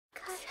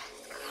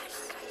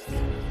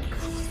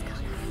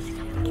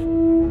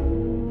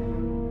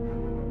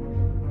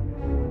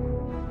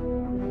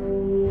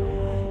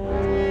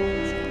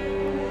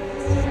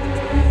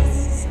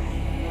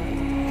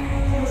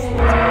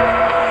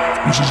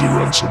This is a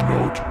ransom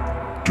note.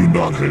 Do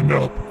not hang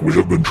up. We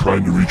have been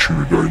trying to reach you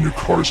regarding your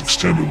car's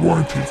extended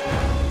warranty.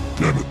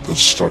 Damn it, that's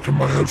stuck in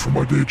my head from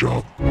my day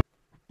job.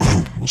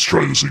 Let's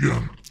try this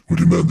again. We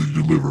demand that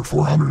you deliver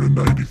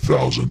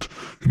 $490,000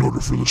 in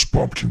order for this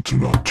pumpkin to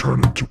not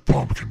turn into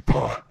pumpkin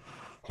pie.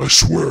 I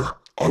swear,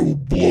 I will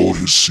blow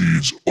his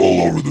seeds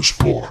all over this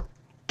floor.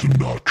 Do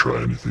not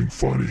try anything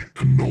funny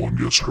and no one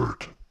gets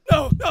hurt.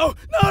 No!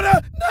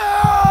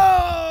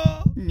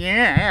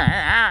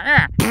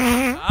 Yeah.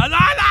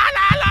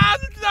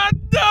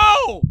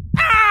 No!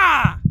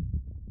 Ah!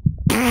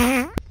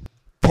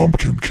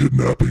 Pumpkin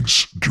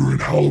kidnappings during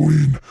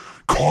Halloween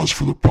cause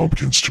for the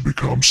pumpkins to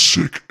become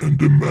sick and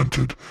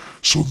demented,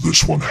 so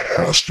this one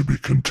has to be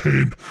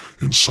contained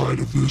inside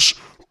of this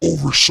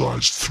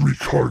oversized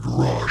 3-car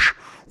garage.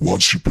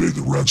 Once you pay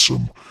the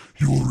ransom,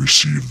 you will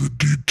receive the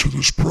deed to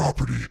this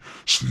property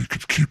so you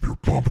could keep your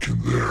pumpkin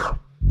there.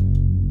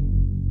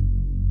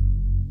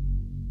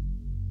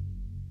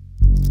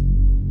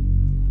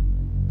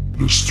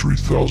 This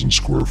 3,000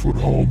 square foot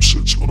home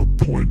sits on a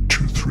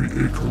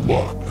 0.23 acre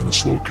lot and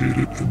is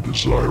located in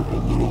desirable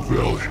Little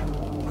Valley.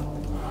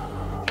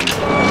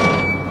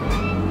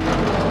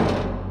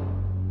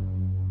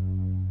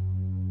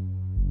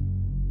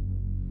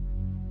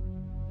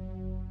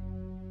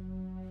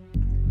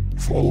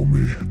 Follow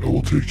me, I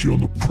will take you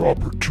on the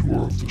proper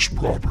tour of this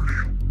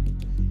property.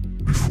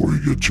 Before you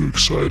get too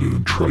excited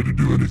and try to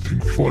do anything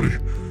funny,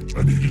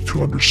 I need you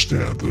to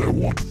understand that I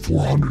want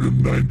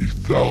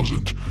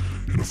 $490,000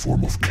 in a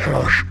form of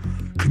cash,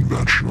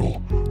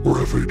 conventional, or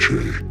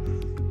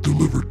FHA,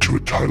 delivered to a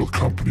title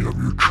company of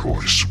your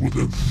choice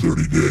within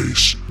 30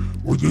 days,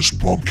 or this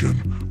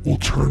pumpkin will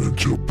turn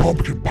into a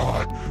pumpkin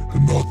pie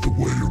and not the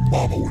way your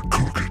mama would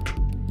cook it.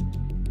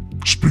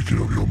 Speaking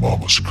of your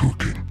mama's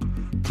cooking,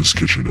 this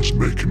kitchen is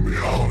making me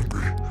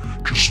hungry.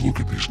 Just look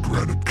at these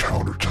granite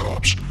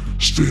countertops,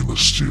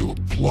 stainless steel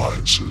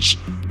appliances,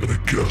 and a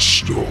gas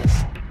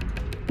stove.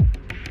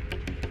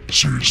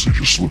 Seriously,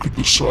 just look at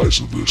the size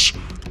of this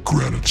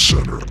granite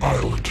center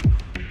island.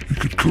 You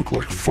could cook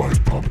like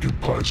 5 pumpkin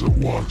pies at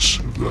once,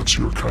 if that's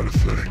your kind of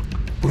thing.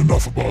 But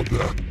enough about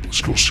that.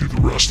 Let's go see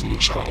the rest of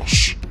this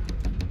house.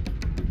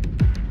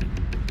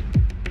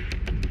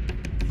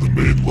 The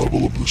main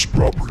level of this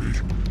property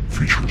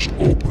features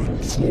open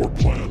floor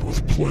plan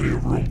with plenty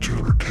of room to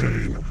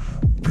entertain.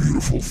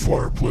 Beautiful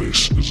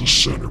fireplace is a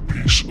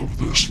centerpiece of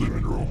this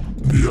living room.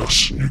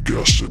 Yes, you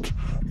guessed it.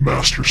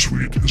 Master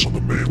suite is on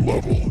the main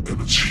level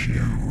and it's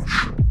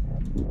huge.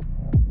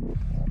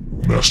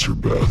 Master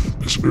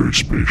bath is very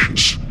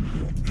spacious.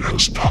 It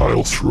has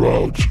tile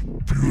throughout,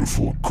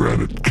 beautiful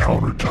granite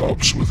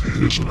countertops with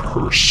his and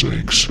her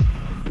sinks,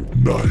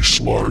 nice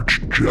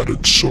large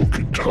jetted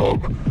soaking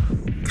tub,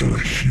 and a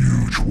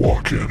huge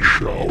walk-in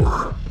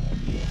shower.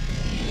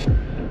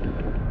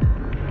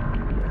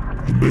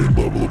 The main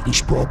level of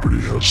this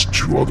property has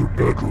 2 other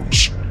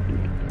bedrooms.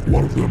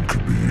 One of them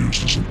could be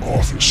used as an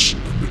office,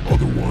 and the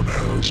other one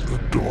has a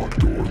dog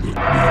door that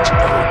leads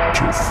out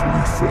to a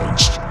fully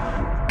fenced,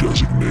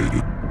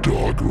 designated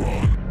dog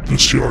run.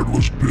 This yard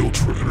was built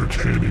for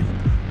entertaining.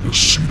 The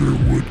cedar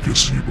wood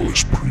gazebo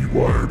is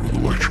pre-wired with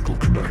electrical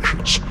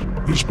connections.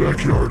 This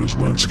backyard is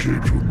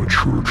landscaped with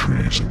mature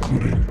trees,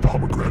 including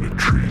pomegranate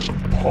trees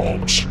and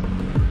palms.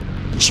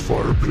 This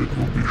fire pit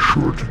will be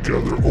sure to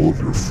gather all of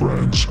your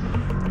friends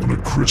on a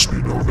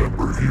crispy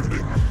November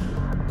evening.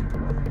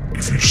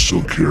 If you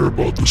still care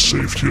about the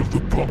safety of the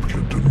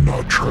pumpkin, do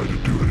not try to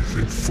do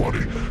anything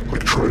funny,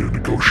 like try to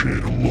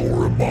negotiate a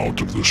lower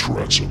amount of this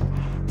ransom.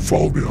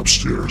 Follow me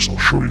upstairs, I'll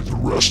show you the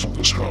rest of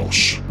this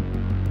house.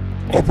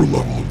 Upper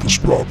level of this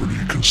property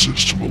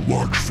consists of a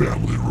large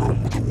family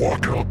room with a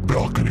walkout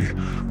balcony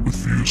with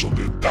views on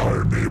the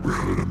entire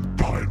neighborhood and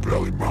Pine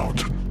Valley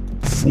Mountain.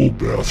 Full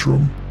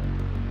bathroom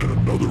and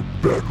another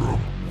bedroom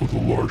with a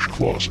large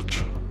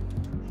closet.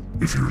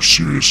 If you're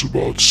serious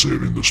about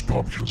saving this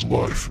pumpkin's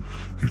life,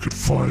 you could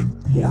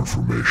find more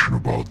information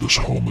about this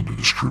home in the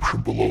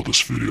description below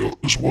this video,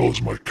 as well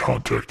as my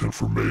contact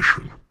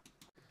information.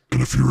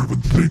 And if you're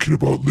even thinking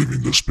about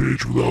leaving this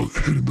page without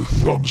hitting the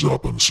thumbs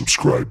up and the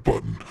subscribe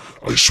button,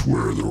 I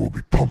swear there will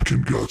be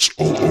pumpkin guts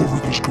all over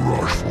this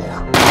garage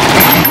floor.